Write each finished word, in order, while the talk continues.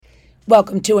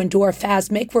Welcome to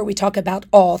Endorphasmic, where we talk about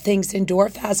all things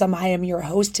Endorphasm. I am your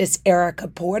hostess, Erica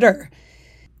Porter.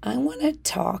 I want to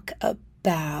talk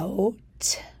about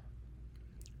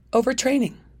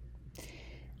overtraining.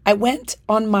 I went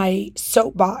on my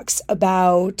soapbox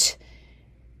about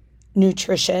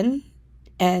nutrition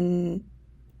and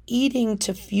eating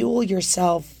to fuel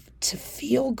yourself, to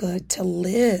feel good, to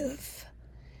live.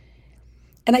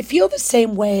 And I feel the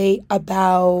same way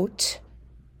about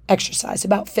exercise,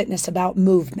 about fitness, about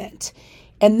movement.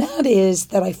 And that is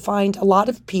that I find a lot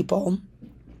of people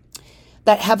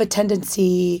that have a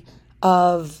tendency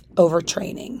of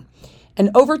overtraining. And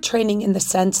overtraining in the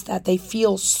sense that they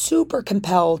feel super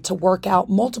compelled to work out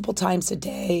multiple times a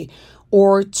day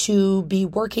or to be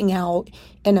working out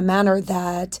in a manner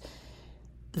that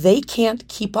they can't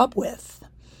keep up with.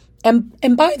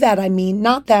 And by that, I mean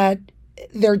not that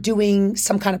they're doing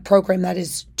some kind of program that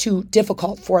is too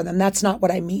difficult for them. That's not what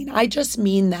I mean. I just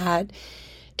mean that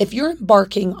if you're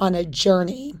embarking on a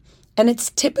journey, and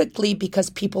it's typically because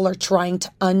people are trying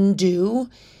to undo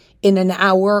in an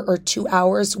hour or 2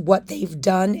 hours what they've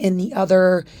done in the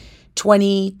other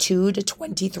 22 to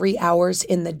 23 hours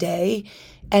in the day,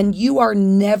 and you are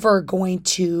never going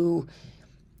to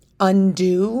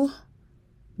undo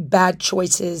bad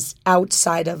choices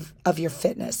outside of your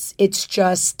fitness.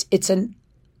 It's an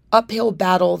uphill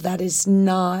battle that is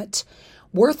not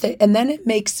worth it. And then it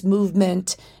makes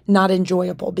movement not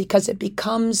enjoyable because it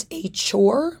becomes a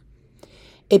chore.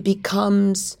 It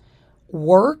becomes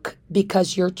work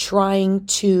because you're trying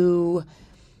to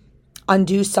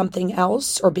undo something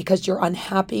else or because you're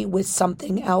unhappy with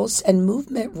something else. And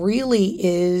movement really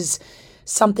is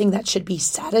something that should be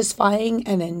satisfying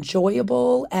and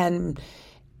enjoyable and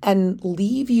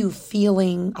leave you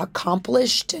feeling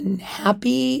accomplished and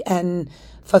happy and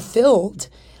fulfilled.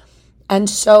 And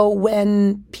so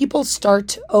when people start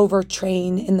to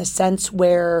overtrain in the sense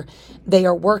where they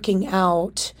are working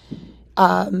out,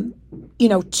 2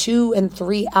 and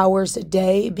 3 hours a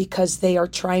day because they are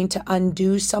trying to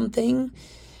undo something,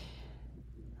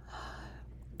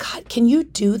 God, can you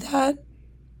do that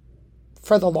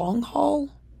for the long haul?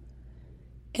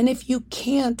 And if you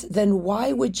can't, then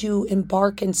why would you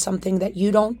embark in something that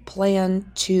you don't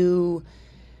plan to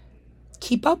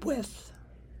keep up with?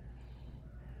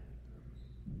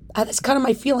 That's kind of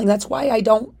my feeling. That's why I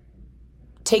don't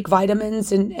take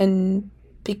vitamins and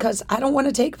because I don't want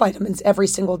to take vitamins every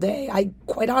single day.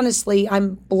 Quite honestly,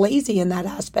 I'm lazy in that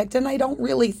aspect, and I don't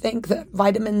really think that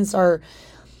vitamins are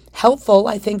helpful.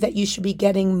 I think that you should be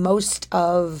getting most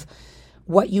of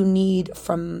what you need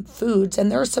from foods.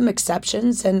 And there are some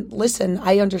exceptions. And listen,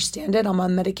 I understand it. I'm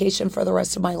on medication for the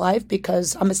rest of my life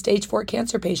because I'm a stage 4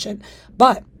 cancer patient.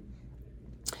 But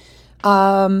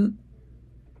I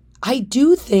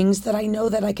do things that I know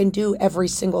that I can do every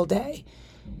single day.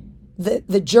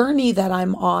 The journey that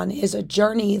I'm on is a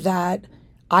journey that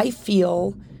I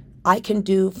feel I can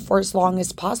do for as long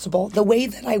as possible. The way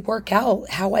that I work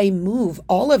out, how I move,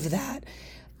 all of that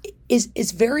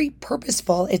is very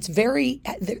purposeful.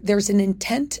 There's an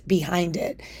intent behind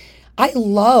it. I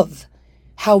love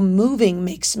how moving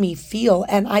makes me feel,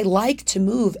 and I like to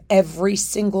move every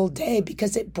single day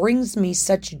because it brings me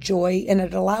such joy and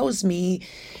it allows me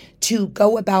to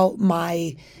go about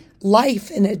my life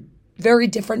in a very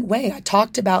different way. I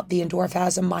talked about the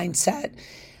Endorphasm mindset.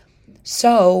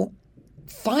 So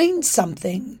find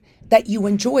something that you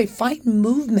enjoy. Find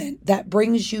movement that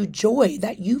brings you joy,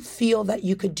 that you feel that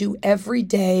you could do every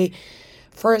day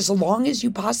for as long as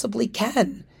you possibly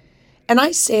can. And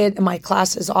I say it in my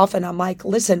classes often. I'm like,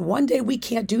 listen, one day we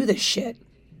can't do this shit.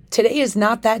 Today is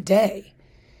not that day.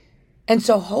 And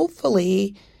so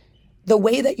hopefully the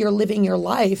way that you're living your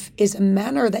life is a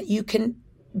manner that you can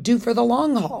do for the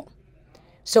long haul.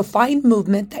 So find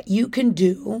movement that you can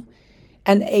do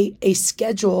and a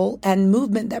schedule and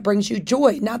movement that brings you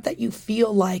joy, not that you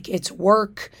feel like it's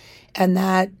work and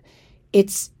that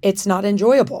it's not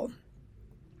enjoyable.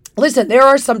 Listen, there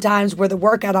are some times where the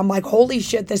workout, I'm like, holy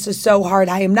shit, this is so hard.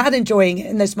 I am not enjoying it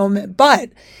in this moment,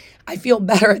 but I feel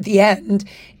better at the end.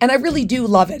 And I really do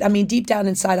love it. I mean, deep down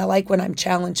inside, I like when I'm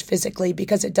challenged physically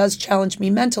because it does challenge me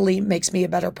mentally, makes me a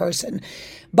better person.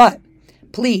 But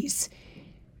please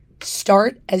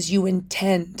start as you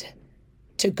intend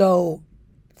to go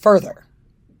further,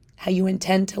 how you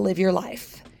intend to live your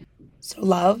life. So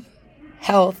love,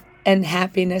 health, and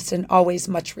happiness, and always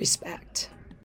much respect.